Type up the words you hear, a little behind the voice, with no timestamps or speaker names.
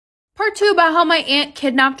Part 2 about how my aunt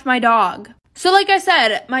kidnapped my dog. So like I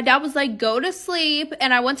said, my dad was like, go to sleep,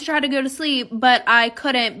 and I went to try to go to sleep, but I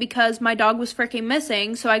couldn't because my dog was freaking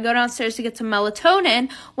missing. So I go downstairs to get some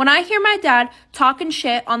melatonin when I hear my dad talking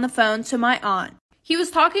shit on the phone to my aunt. He was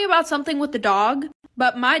talking about something with the dog,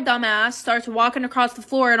 but my dumbass starts walking across the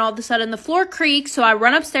floor, and all of a sudden the floor creaks, so I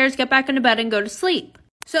run upstairs, get back into bed, and go to sleep.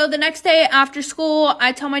 So the next day after school,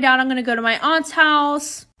 I tell my dad I'm going to go to my aunt's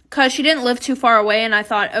house because she didn't live too far away, and I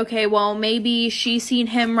thought, okay, well, maybe she's seen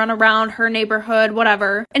him run around her neighborhood,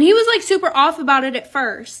 whatever. And he was like super off about it at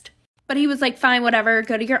first, but he was like, fine, whatever,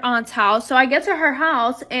 go to your aunt's house. So I get to her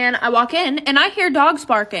house, and I walk in, and I hear dogs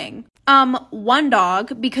barking. One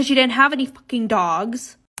dog, because she didn't have any fucking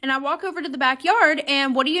dogs. And I walk over to the backyard,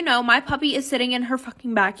 and what do you know? My puppy is sitting in her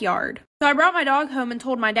fucking backyard. So I brought my dog home and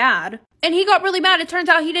told my dad. And he got really mad. It turns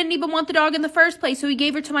out he didn't even want the dog in the first place, so he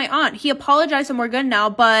gave her to my aunt. He apologized and we're good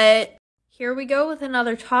now, but here we go with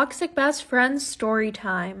another toxic best friend story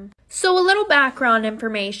time. So a little background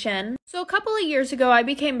information. So a couple of years ago, I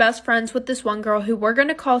became best friends with this one girl who we're going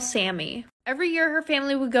to call Sammy. Every year, her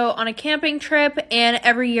family would go on a camping trip, and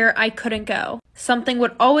every year I couldn't go. Something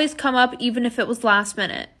would always come up, even if it was last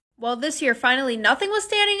minute. Well, this year, finally, nothing was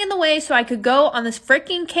standing in the way, so I could go on this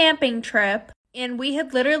freaking camping trip. And we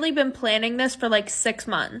had literally been planning this for like 6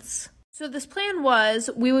 months. So this plan was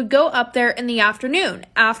we would go up there in the afternoon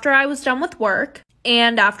after I was done with work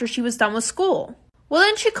and after she was done with school. Well,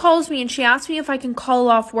 then she calls me and she asks me if I can call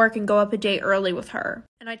off work and go up a day early with her.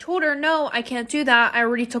 And I told her, no, I can't do that. I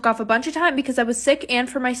already took off a bunch of time because I was sick and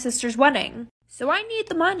for my sister's wedding. So I need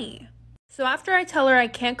the money. So after I tell her I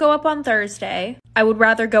can't go up on Thursday, I would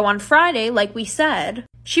rather go on Friday like we said,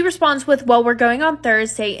 she responds with, well, we're going on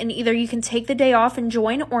Thursday and either you can take the day off and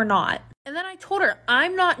join or not. And then I told her,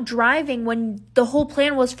 I'm not driving when the whole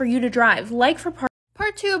plan was for you to drive. Like for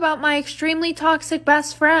part 2 about my extremely toxic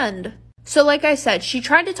best friend. So like I said, she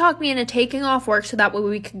tried to talk me into taking off work so that way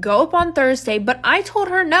we could go up on Thursday, but I told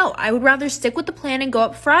her no, I would rather stick with the plan and go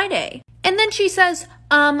up Friday. And then she says,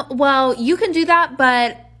 well, you can do that,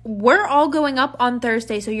 but we're all going up on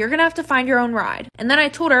Thursday, so you're gonna have to find your own ride. And then I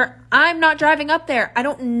told her, I'm not driving up there. I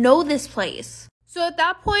don't know this place. So at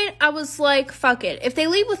that point, I was like, fuck it. If they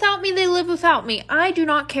leave without me, they live without me. I do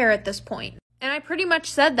not care at this point. And I pretty much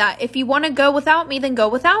said that. If you want to go without me, then go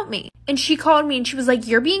without me. And she called me and she was like,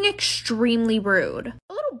 you're being extremely rude.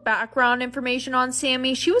 A little background information on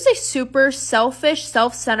Sammy. She was a super selfish,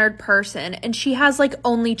 self-centered person. And she has like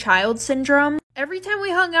only child syndrome. Every time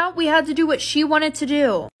we hung out, we had to do what she wanted to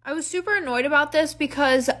do. I was super annoyed about this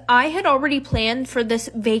because I had already planned for this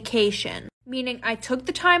vacation. Meaning I took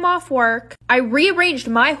the time off work. I rearranged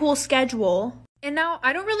my whole schedule. And now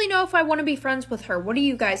I don't really know if I want to be friends with her. What do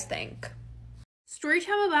you guys think? Story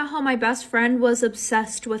time about how my best friend was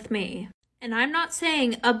obsessed with me. And I'm not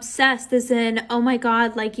saying obsessed as in, oh my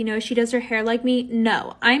god, like, you know, she does her hair like me.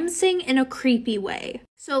 No, I'm saying in a creepy way.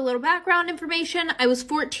 So a little background information. I was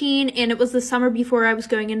 14 and it was the summer before I was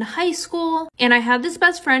going into high school. And I had this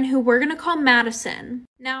best friend who we're going to call Madison.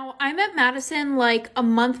 Now, I met Madison like a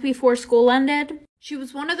month before school ended. She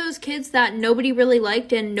was one of those kids that nobody really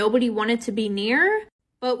liked and nobody wanted to be near.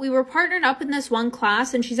 But we were partnered up in this one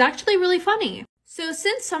class and she's actually really funny. So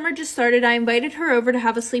since summer just started, I invited her over to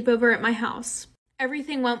have a sleepover at my house.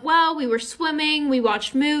 Everything went well, we were swimming, we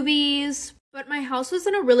watched movies, but my house was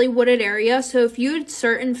in a really wooded area, so if you had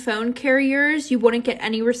certain phone carriers, you wouldn't get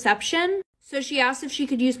any reception. So she asked if she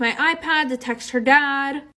could use my iPad to text her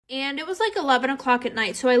dad, and it was like 11 o'clock at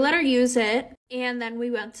night, so I let her use it, and then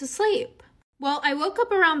we went to sleep. Well, I woke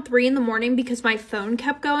up around 3 in the morning because my phone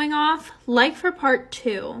kept going off, like for part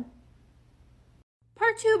 2.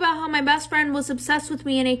 Part 2 about how my best friend was obsessed with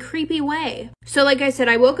me in a creepy way. So like I said,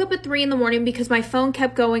 I woke up at 3 in the morning because my phone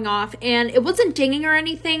kept going off and it wasn't dinging or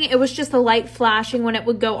anything. It was just the light flashing when it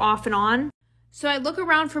would go off and on. So I look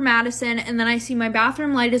around for Madison and then I see my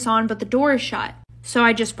bathroom light is on, but the door is shut. So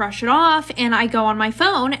I just brush it off and I go on my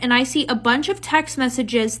phone and I see a bunch of text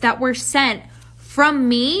messages that were sent from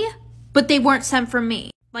me, but they weren't sent from me.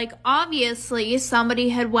 Like, obviously, somebody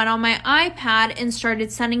had went on my iPad and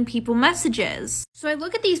started sending people messages. So I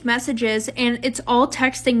look at these messages, and it's all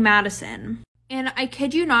texting Madison. And I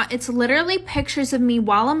kid you not, it's literally pictures of me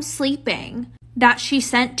while I'm sleeping that she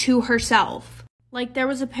sent to herself. Like, there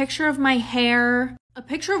was a picture of my hair, a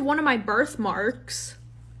picture of one of my birthmarks.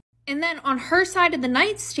 And then on her side of the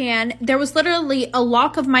nightstand, there was literally a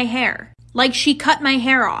lock of my hair. Like, she cut my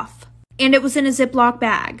hair off. And it was in a Ziploc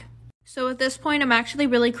bag. So at this point, I'm actually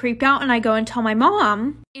really creeped out and I go and tell my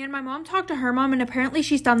mom. And my mom talked to her mom and apparently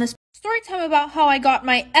she's done this story time about how I got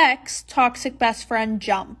my ex-toxic best friend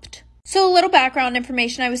jumped. So a little background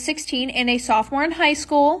information. I was 16 and a sophomore in high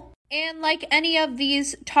school. And like any of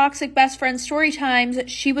these toxic best friend story times,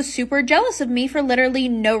 she was super jealous of me for literally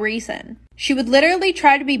no reason. She would literally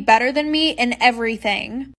try to be better than me in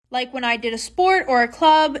everything. Like when I did a sport or a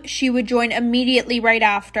club, she would join immediately right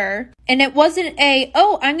after. And it wasn't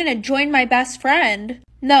oh, I'm gonna join my best friend.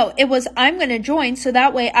 No, it was, I'm gonna join so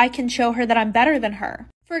that way I can show her that I'm better than her.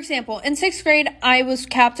 For example, in 6th grade, I was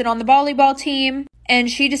captain on the volleyball team, and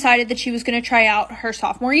she decided that she was gonna try out her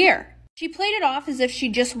sophomore year. She played it off as if she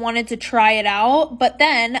just wanted to try it out, but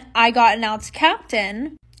then I got announced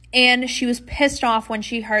captain, and she was pissed off when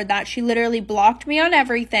she heard that. She literally blocked me on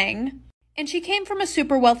everything, and she came from a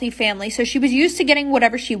super wealthy family, so she was used to getting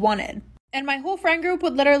whatever she wanted. And my whole friend group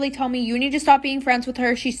would literally tell me, you need to stop being friends with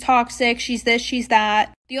her, she's toxic, she's this, she's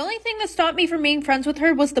that. The only thing that stopped me from being friends with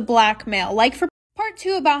her was the blackmail, like for part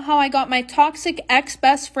 2 about how I got my toxic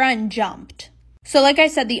ex-best friend jumped. So like I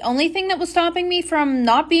said, the only thing that was stopping me from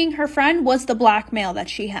not being her friend was the blackmail that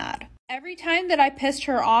she had. Every time that I pissed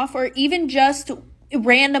her off, or even just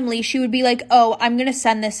randomly, she would be like, oh, I'm gonna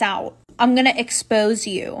send this out. I'm gonna expose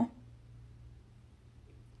you.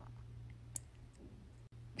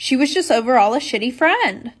 She was just overall a shitty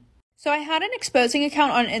friend. So I had an exposing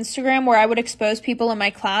account on Instagram where I would expose people in my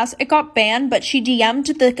class. It got banned, but she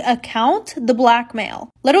DM'd the account the blackmail.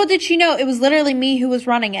 Little did she know it was literally me who was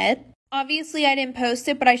running it. Obviously, I didn't post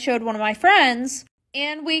it, but I showed one of my friends,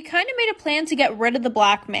 and we kind of made a plan to get rid of the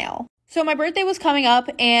blackmail. So my birthday was coming up,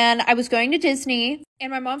 and I was going to Disney,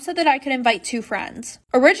 and my mom said that I could invite 2 friends.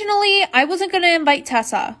 Originally, I wasn't going to invite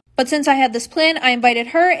Tessa, but since I had this plan, I invited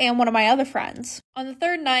her and one of my other friends. On the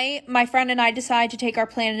 3rd night, my friend and I decided to take our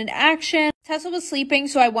plan into action. Tessa was sleeping,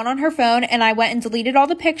 so I went on her phone, and I went and deleted all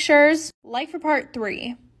the pictures, like for part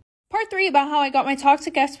 3. Part 3 about how I got my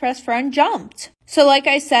toxic ex-best friend jumped. So like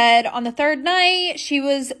I said, on the 3rd night, she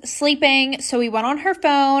was sleeping, so we went on her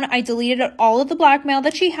phone. I deleted all of the blackmail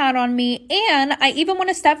that she had on me, and I even went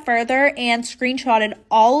a step further and screenshotted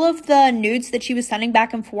all of the nudes that she was sending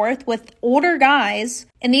back and forth with older guys,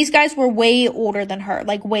 and these guys were way older than her,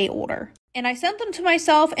 like way older. And I sent them to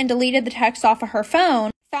myself and deleted the text off of her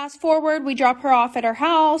phone. Fast forward, we drop her off at her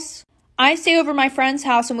house. I stay over my friend's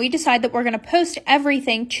house, and we decide that we're going to post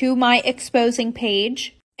everything to my exposing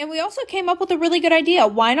page. And we also came up with a really good idea.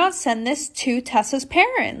 Why not send this to Tessa's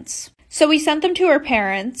parents? So we sent them to her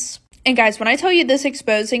parents. And guys, when I tell you this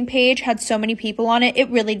exposing page had so many people on it, it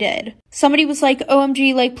really did. Somebody was like,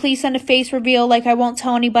 OMG, like, please send a face reveal, like, I won't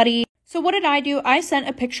tell anybody. So what did I do? I sent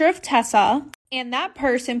a picture of Tessa, and that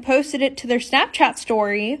person posted it to their Snapchat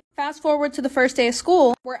story. Fast forward to the first day of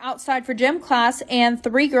school. We're outside for gym class, and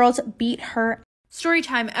 3 girls beat her. Story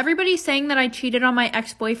time. Everybody's saying that I cheated on my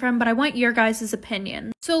ex-boyfriend, but I want your guys'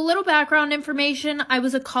 opinion. So a little background information. I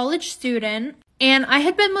was a college student, and I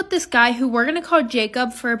had been with this guy who we're going to call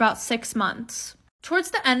Jacob for about 6 months.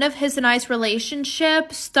 Towards the end of his and I's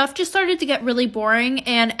relationship, stuff just started to get really boring,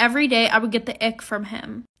 and every day I would get the ick from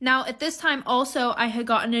him. Now, at this time also, I had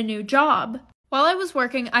gotten a new job. While I was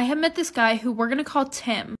working, I had met this guy who we're going to call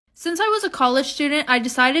Tim. Since I was a college student, I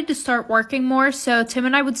decided to start working more, so Tim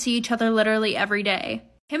and I would see each other literally every day.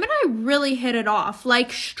 Him and I really hit it off,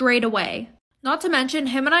 like straight away. Not to mention,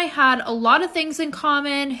 him and I had a lot of things in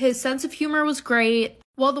common. His sense of humor was great.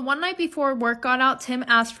 Well, the one night before work got out, Tim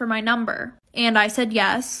asked for my number, and I said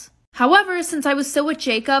yes. However, since I was still with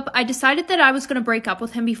Jacob, I decided that I was going to break up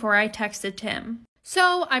with him before I texted Tim.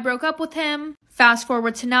 So I broke up with him. Fast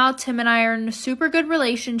forward to now, Tim and I are in a super good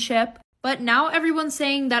relationship, but now everyone's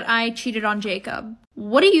saying that I cheated on Jacob.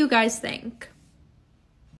 What do you guys think?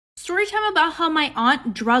 Story time about how my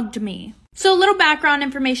aunt drugged me. So a little background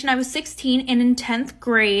information, I was 16 and in 10th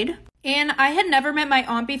grade, and I had never met my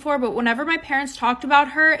aunt before, but whenever my parents talked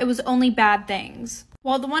about her, it was only bad things.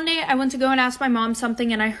 Well, the one day I went to go and ask my mom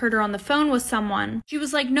something and I heard her on the phone with someone. She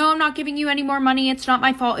was like, no, I'm not giving you any more money. It's not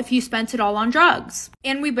my fault if you spent it all on drugs.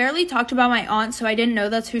 And we barely talked about my aunt, so I didn't know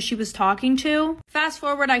that's who she was talking to. Fast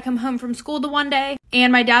forward, I come home from school the one day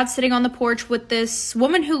and my dad's sitting on the porch with this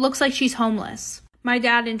woman who looks like she's homeless. My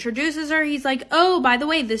dad introduces her. He's like, oh, by the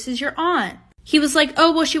way, this is your aunt. He was like,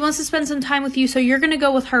 oh, well, she wants to spend some time with you, so you're going to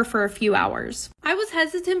go with her for a few hours. I was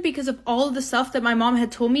hesitant because of all of the stuff that my mom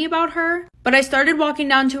had told me about her, but I started walking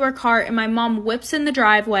down to her car and my mom whips in the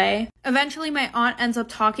driveway. Eventually, my aunt ends up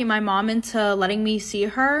talking my mom into letting me see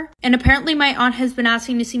her, and apparently my aunt has been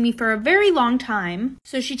asking to see me for a very long time.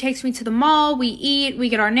 So she takes me to the mall, we eat, we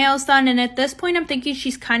get our nails done, and at this point, I'm thinking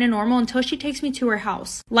she's kind of normal until she takes me to her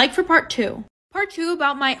house. Like for part 2. Part 2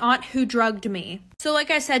 about my aunt who drugged me. So like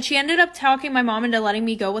I said, she ended up talking my mom into letting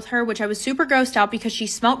me go with her, which I was super grossed out because she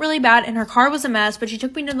smelled really bad and her car was a mess, but she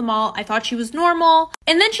took me to the mall. I thought she was normal.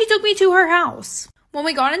 And then she took me to her house. When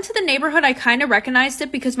we got into the neighborhood, I kind of recognized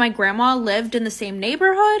it because my grandma lived in the same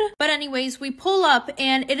neighborhood. But anyways, we pull up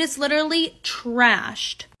and it is literally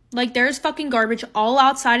trashed. Like, there's fucking garbage all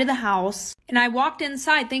outside of the house. And I walked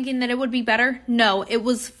inside thinking that it would be better. No, it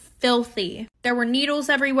was filthy. There were needles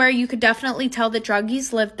everywhere. You could definitely tell that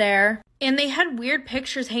druggies lived there. And they had weird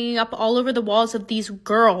pictures hanging up all over the walls of these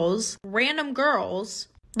girls. Random girls.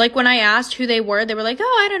 Like, when I asked who they were like,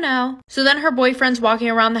 oh, I don't know. So then her boyfriend's walking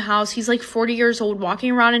around the house. He's like 40 years old,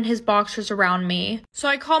 walking around in his boxers around me. So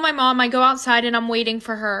I call my mom. I go outside and I'm waiting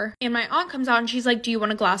for her. And my aunt comes out and she's like, do you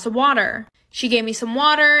want a glass of water? She gave me some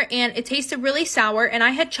water and it tasted really sour and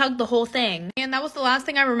I had chugged the whole thing. And that was the last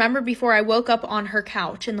thing I remember before I woke up on her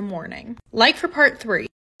couch in the morning. Like for part 3.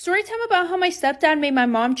 Story time about how my stepdad made my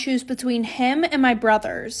mom choose between him and my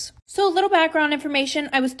brothers. So a little background information,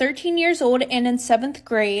 I was 13 years old and in 7th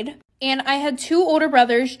grade. And I had 2 older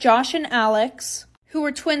brothers, Josh and Alex, who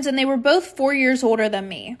were twins and they were both 4 years older than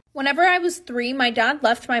me. Whenever I was 3, my dad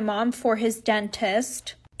left my mom for his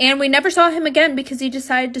dentist. And we never saw him again because he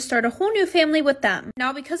decided to start a whole new family with them.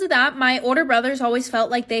 Now, because of that, my older brothers always felt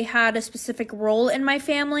like they had a specific role in my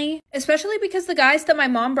family, especially because the guys that my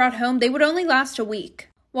mom brought home, they would only last a week.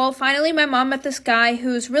 Well, finally, my mom met this guy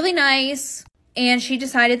who's really nice, and she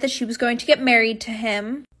decided that she was going to get married to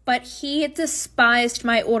him, but he despised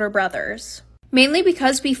my older brothers. Mainly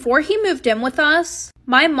because before he moved in with us,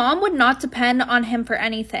 my mom would not depend on him for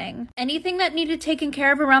anything. Anything that needed taken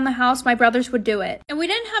care of around the house, my brothers would do it. And we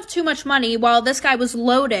didn't have too much money while this guy was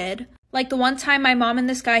loaded. Like the one time my mom and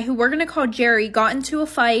this guy, who we're gonna call Jerry, got into a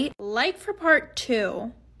fight. Like for part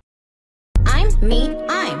 2.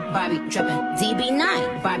 I'm Barbie drippin',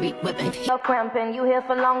 DB9, Barbie whippin'. No cramping, you here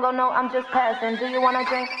for long, go no, I'm just passing. Do you wanna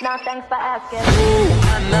drink? Nah, thanks for asking. Ooh,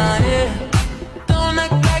 nah, yeah. Don't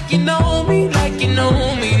act like you know me, nah,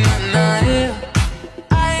 yeah.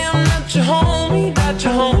 I am not your homie,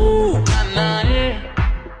 nah, yeah.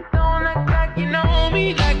 Don't act like you know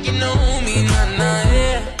me, nah,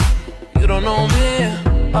 yeah. You don't know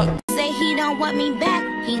me. Say he don't want me back,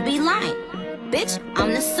 he'd be lying. Bitch,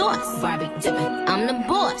 I'm the sauce. Barbie dippin', I'm the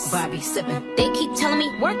boss. Barbie sippin'. They keep telling me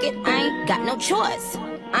work it, I ain't got no choice.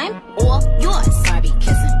 I'm all yours. Barbie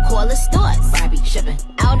kissin', call the stores. Barbie shippin',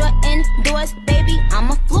 out or indoors, baby,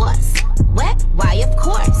 I'm a floss. Wet, why of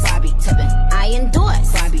course. Barbie tippin', I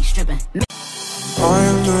endorse. Barbie strippin'.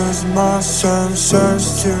 I lose my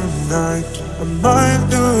senses tonight. I might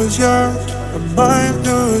lose ya, I might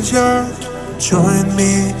lose ya. Join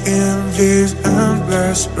me in this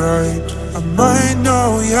endless ride. I might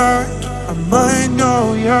know ya, I might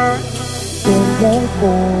know ya. Just like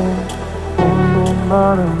boom, boom boom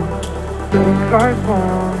bottom. Just like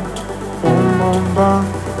boom, boom boom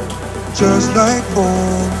bottom. Just like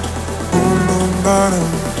boom, boom boom bottom.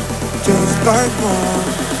 Just like boom.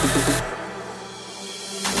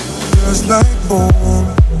 Just like boom,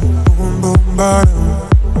 boom boom bottom.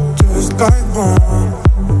 Just like boom,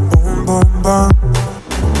 boom boom bottom.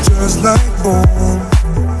 Just like boom,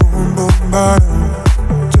 boom boom bottom.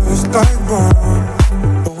 Just like boom,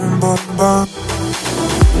 boom boom bottom.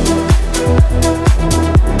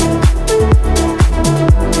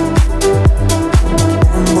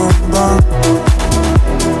 Boom boom bottom.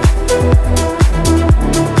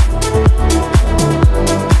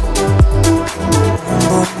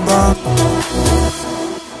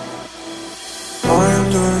 I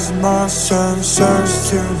lose my senses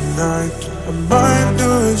tonight. I might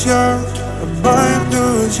lose ya, I might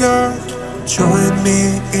lose ya. Join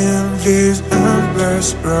me in this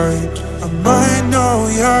endless ride. I might know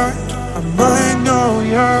ya, I might know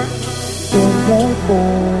ya. Just like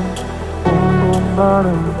boom, boom boom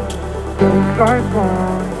bottom. Just like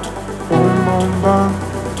boom, boom boom bottom.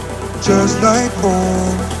 Just like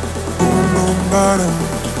boom, boom boom bottom.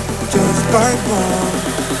 Just like boom.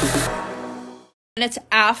 And it's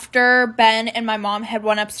after Ben and my mom had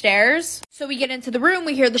went upstairs. So we get into the room,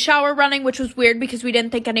 we hear the shower running, which was weird because we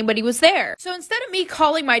didn't think anybody was there. So instead of me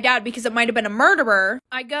calling my dad because it might have been a murderer,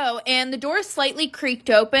 I go and the door slightly creaked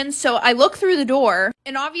open. So I look through the door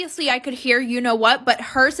and obviously I could hear you know what, but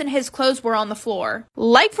hers and his clothes were on the floor.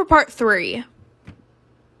 Like for part 3.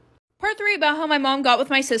 Part 3 about how my mom got with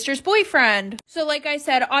my sister's boyfriend. So like I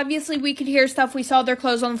said, obviously we could hear stuff. We saw their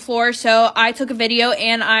clothes on the floor. So I took a video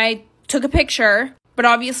and I took a picture, but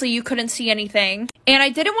obviously you couldn't see anything. And I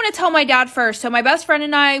didn't want to tell my dad first. So my best friend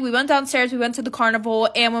and I, we went downstairs, we went to the carnival.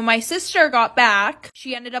 And when my sister got back,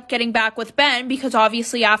 she ended up getting back with Ben because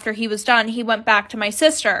obviously after he was done, he went back to my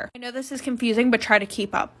sister. I know this is confusing, but try to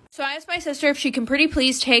keep up. So I asked my sister if she can pretty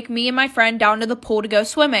please take me and my friend down to the pool to go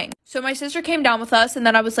swimming. So my sister came down with us, and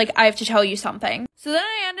then I was like, I have to tell you something. So then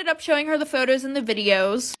I ended up showing her the photos and the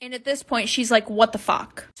videos, and at this point, she's like, what the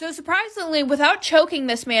fuck? So surprisingly, without choking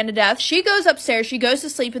this man to death, she goes upstairs, she goes to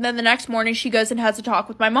sleep, and then the next morning, she goes and has a talk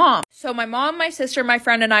with my mom. So my mom, my sister, my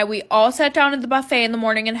friend, and I, we all sat down at the buffet in the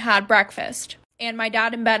morning and had breakfast. And my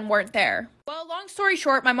dad and Ben weren't there. Well, long story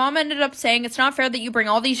short, my mom ended up saying, it's not fair that you bring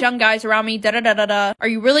all these young guys around me, da-da-da-da-da. Are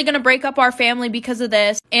you really gonna break up our family because of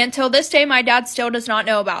this? And till this day, my dad still does not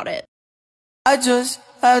know about it. I just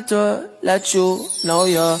had to let you know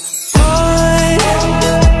you're mine.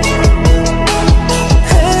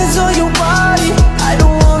 Hands on your body, I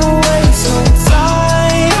don't wanna waste no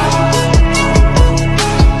time.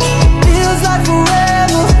 Feels like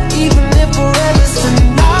forever, even if forever's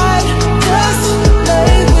tonight. Just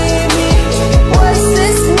lay with me, what's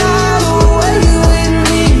this night away with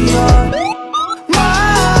me? You're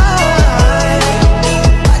mine,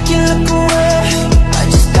 I can't look away, I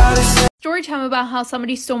just gotta say. Story time about how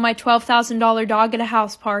somebody stole my $12,000 dog at a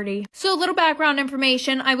house party. So a little background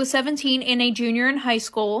information, I was 17 and a junior in high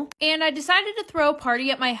school, and I decided to throw a party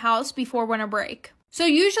at my house before winter break. So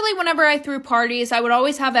usually whenever I threw parties, I would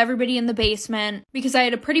always have everybody in the basement because I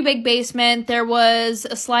had a pretty big basement. There was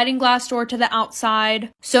a sliding glass door to the outside,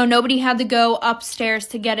 so nobody had to go upstairs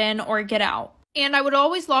to get in or get out. And I would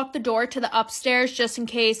always lock the door to the upstairs just in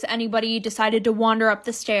case anybody decided to wander up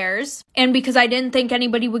the stairs. And because I didn't think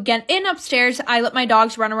anybody would get in upstairs, I let my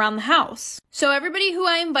dogs run around the house. So everybody who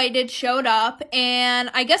I invited showed up, and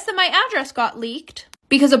I guess that my address got leaked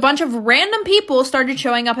because a bunch of random people started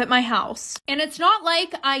showing up at my house. And it's not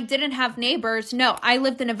like I didn't have neighbors. No, I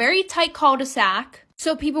lived in a very tight cul-de-sac.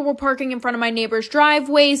 So people were parking in front of my neighbors'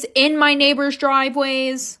 driveways, in my neighbors'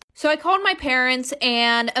 driveways. So I called my parents,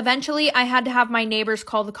 and eventually I had to have my neighbors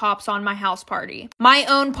call the cops on my house party. My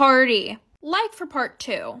own party. Like for part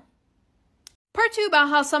 2. Part 2 about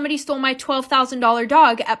how somebody stole my $12,000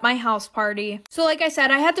 dog at my house party. So like I said,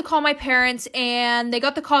 I had to call my parents, and they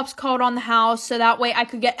got the cops called on the house so that way I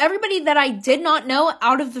could get everybody that I did not know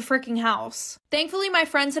out of the freaking house. Thankfully, my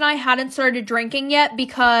friends and I hadn't started drinking yet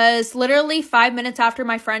because literally 5 minutes after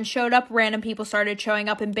my friends showed up, random people started showing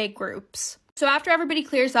up in big groups. So after everybody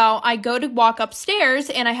clears out, I go to walk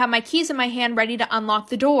upstairs and I have my keys in my hand ready to unlock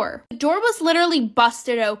the door. The door was literally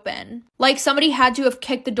busted open. Like somebody had to have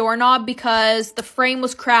kicked the doorknob because the frame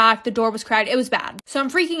was cracked, the door was cracked, it was bad. So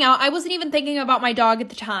I'm freaking out. I wasn't even thinking about my dog at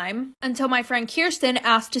the time until my friend Kirsten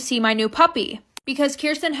asked to see my new puppy. Because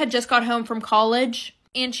Kirsten had just got home from college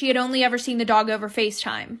and she had only ever seen the dog over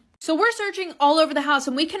FaceTime. So we're searching all over the house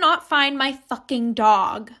and we cannot find my fucking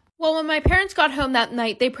dog. Well, when my parents got home that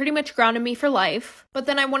night, they pretty much grounded me for life. But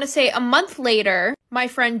then I want to say a month later, my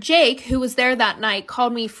friend Jake, who was there that night,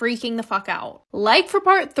 called me freaking the fuck out. Like for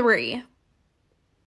part 3.